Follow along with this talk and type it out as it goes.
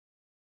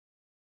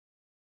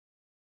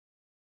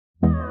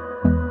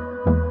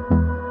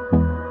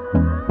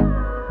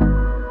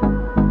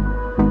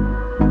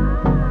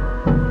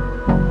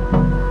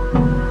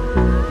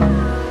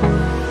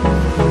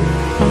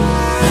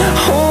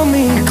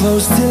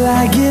close till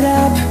I get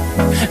up.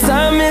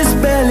 Time is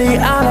barely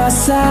on our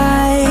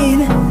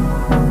side.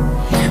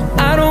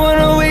 I don't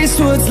wanna waste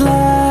what's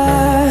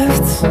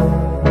left.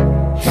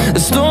 The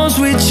storms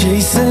we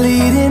chase are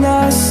leading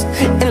us,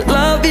 and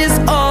love is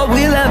all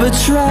we'll ever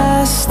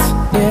trust.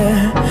 Yeah,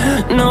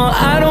 no,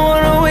 I don't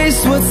wanna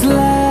waste what's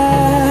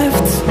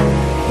left.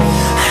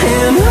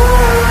 And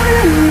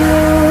on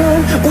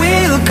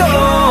we'll go,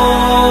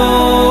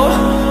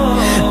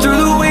 through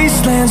the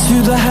wastelands,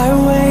 through the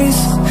highways,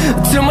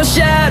 till my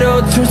shadow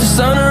turns to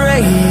sun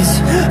rays.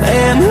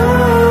 And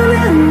on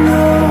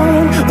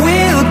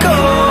we'll go,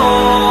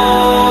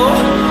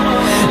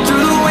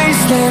 through the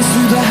wastelands,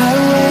 through the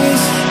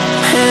highways,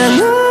 and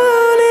on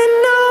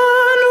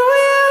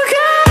we'll go.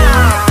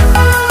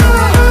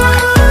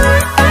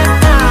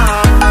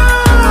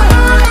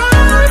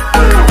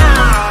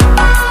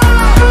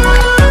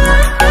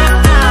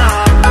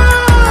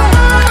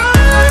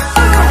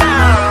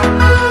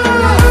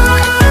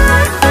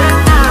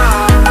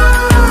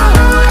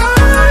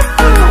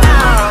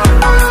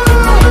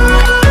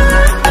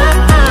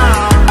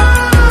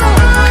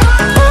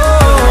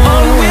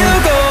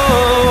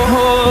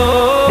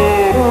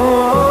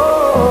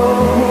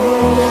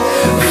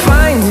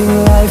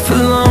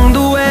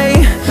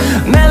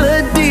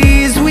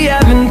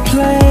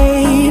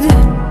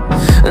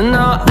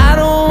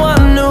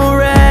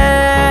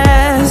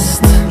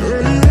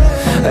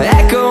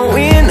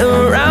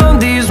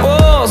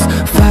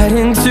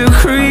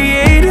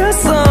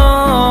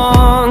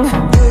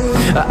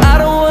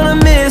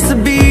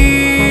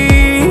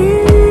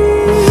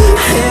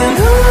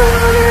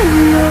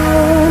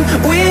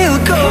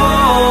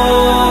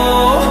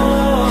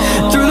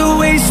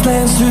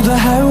 Through the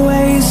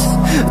highways,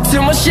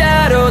 till my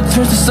shadow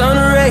turns to sun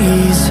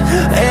rays.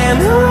 And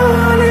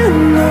on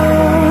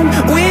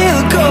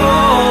we'll go,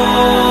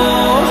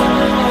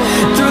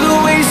 through the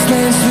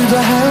wastelands, through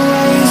the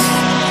highways,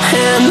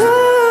 and on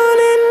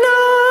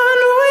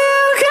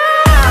we'll go.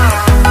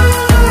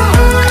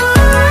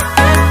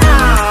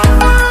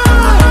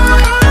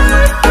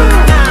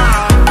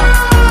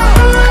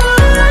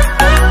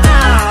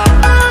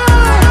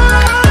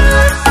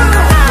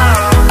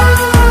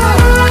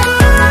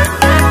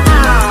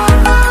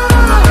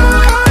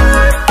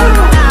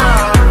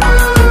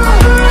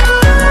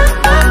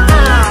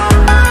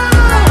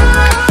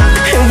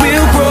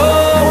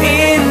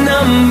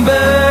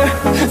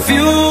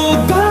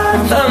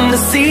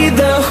 See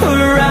the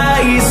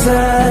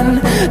horizon,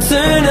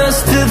 turn us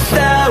to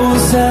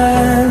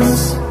thousands,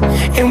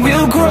 and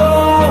we'll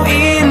grow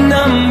in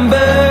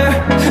number,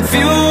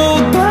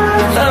 fueled by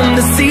them.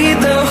 To see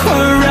the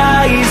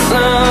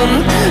horizon,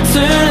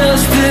 turn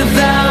us to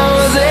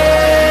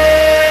thousands,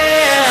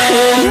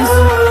 and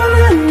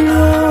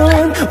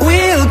on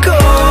we'll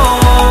go,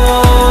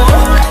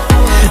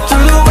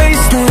 through the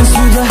wastelands,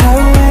 through the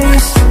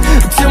highways,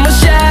 till my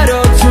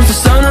shadow turns to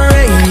sun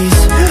rays.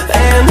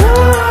 And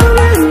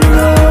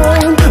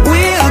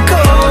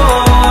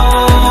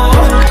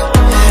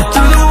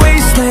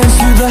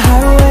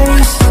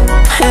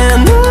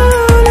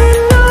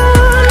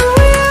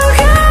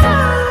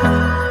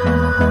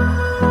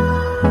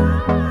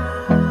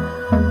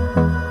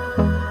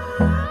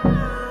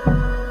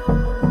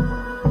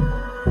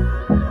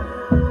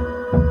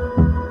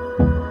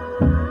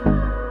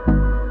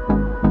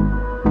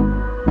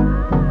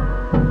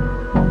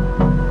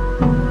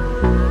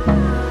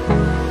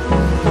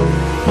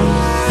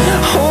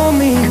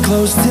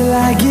close till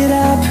I get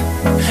up.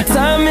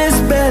 Time is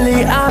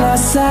barely on our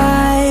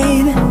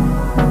side.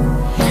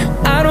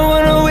 I don't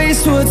wanna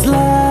waste what's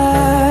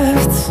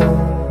left.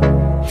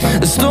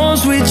 The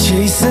storms we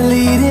chase are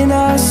leading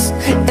us,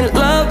 and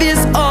love is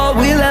all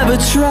we'll ever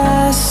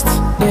trust.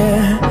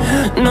 Yeah,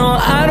 no,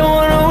 I don't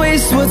wanna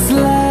waste what's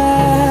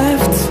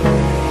left.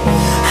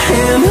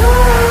 And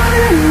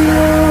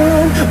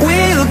on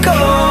we'll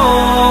go,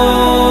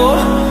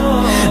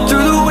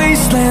 through the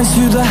wastelands,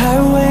 through the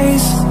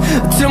highways,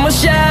 till my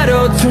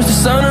shadow turns to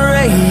sun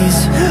rays.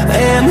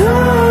 And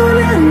on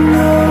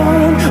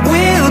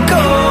we'll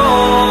go,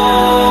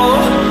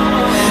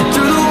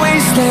 through the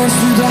wastelands,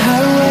 through the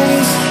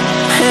highways,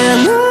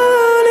 and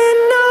on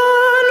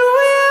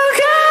we'll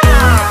go.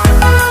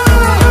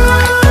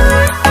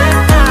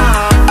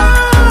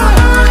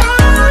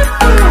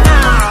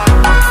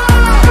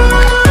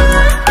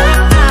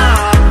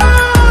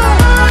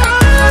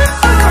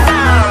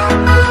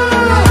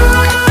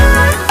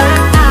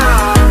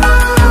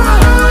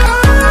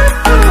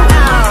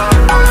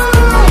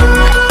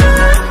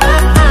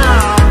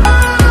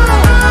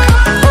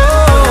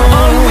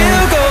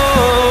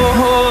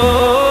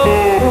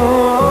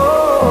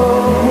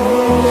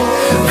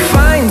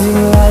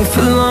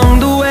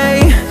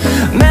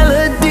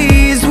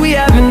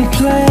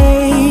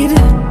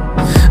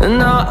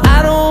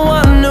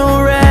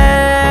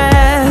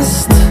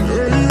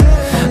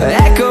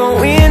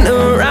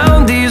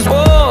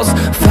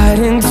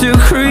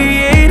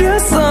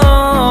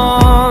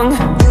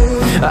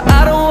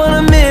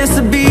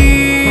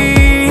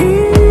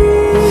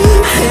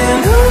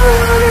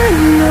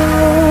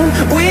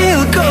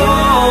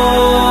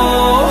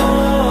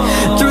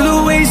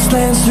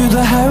 wastelands, through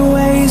the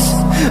highways,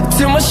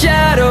 till my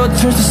shadow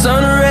turns to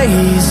sun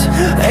rays.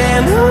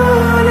 And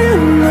on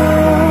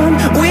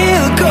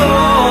we'll go,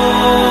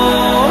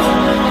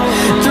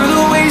 through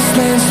the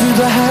wastelands, through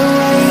the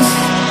highways,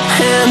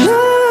 and on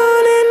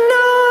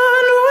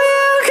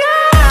we'll go.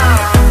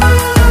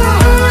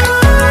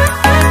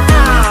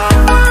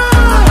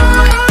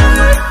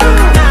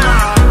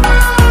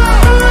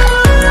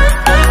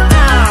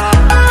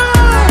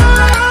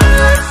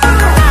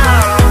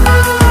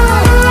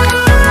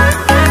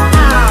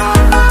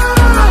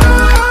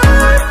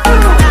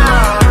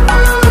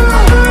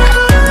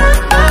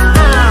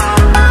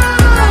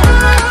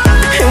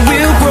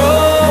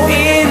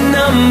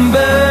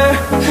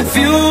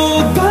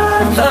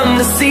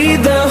 See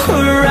the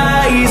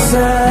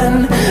horizon,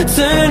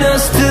 turn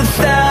us to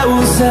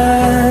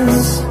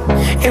thousands,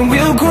 and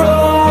we'll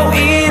grow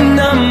in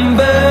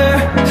number,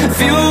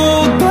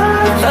 fueled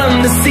by them.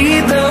 To see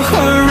the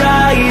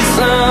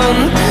horizon,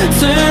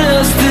 turn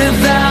us to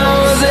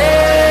thousands,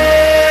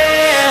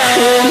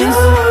 and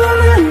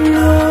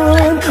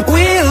on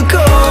we'll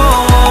go,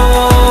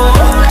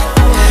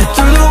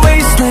 through the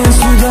wastelands,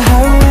 through the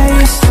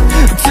highways,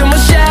 till my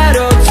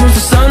shadow turns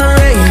to sun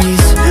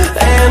rays.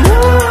 And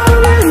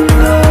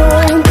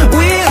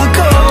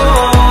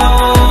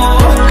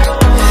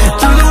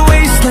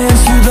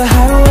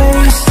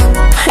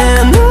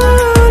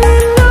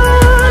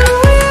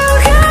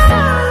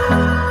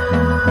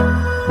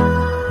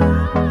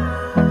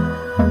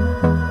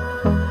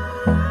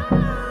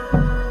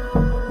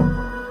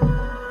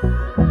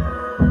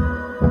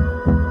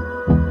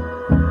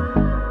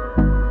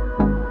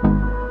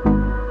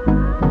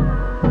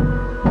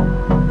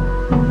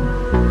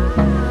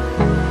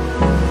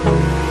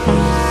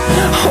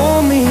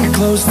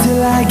close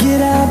till I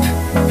get up,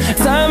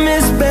 time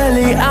is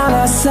barely on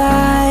our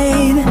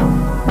side.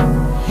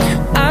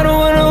 I don't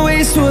wanna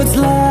waste what's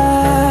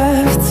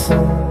left.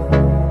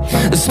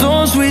 The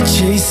storms we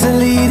chase are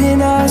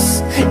leading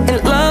us,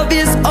 and love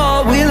is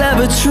all we'll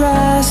ever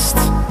trust.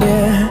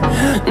 Yeah,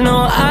 no,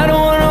 I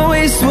don't wanna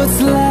waste what's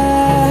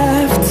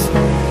left.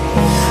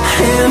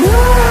 And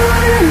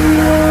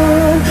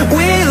on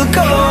we'll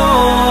go,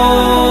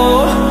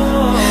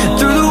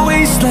 through the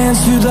wastelands,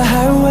 through the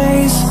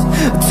highways,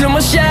 till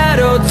my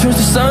shadow turns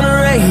to sun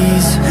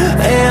rays.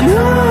 And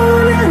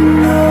on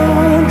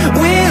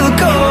we'll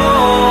go,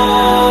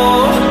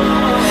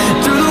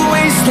 through the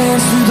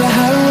wastelands, through the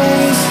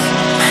highways,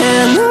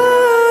 and on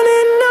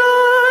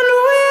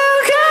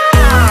we'll go.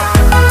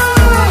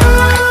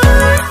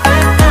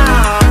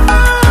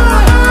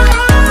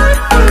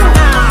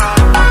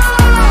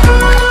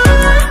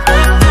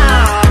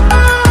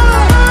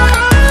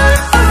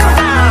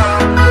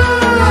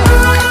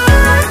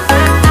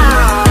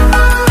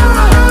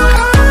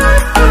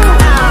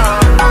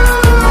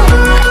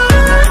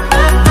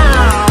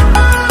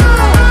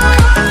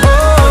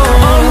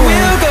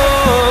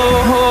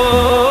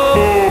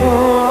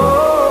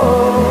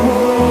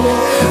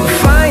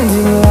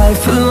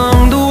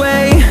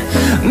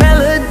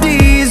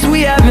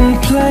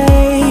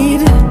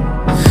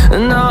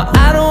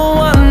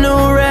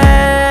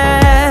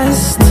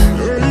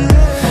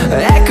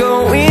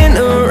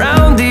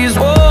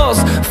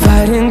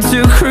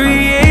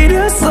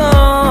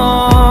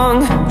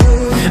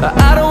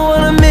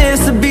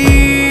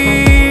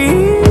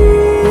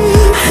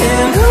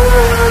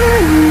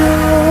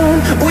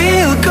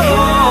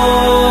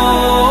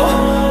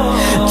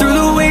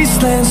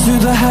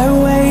 Through the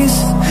highways,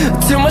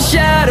 till my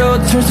shadow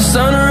turns to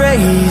sun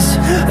rays.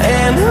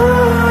 And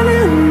on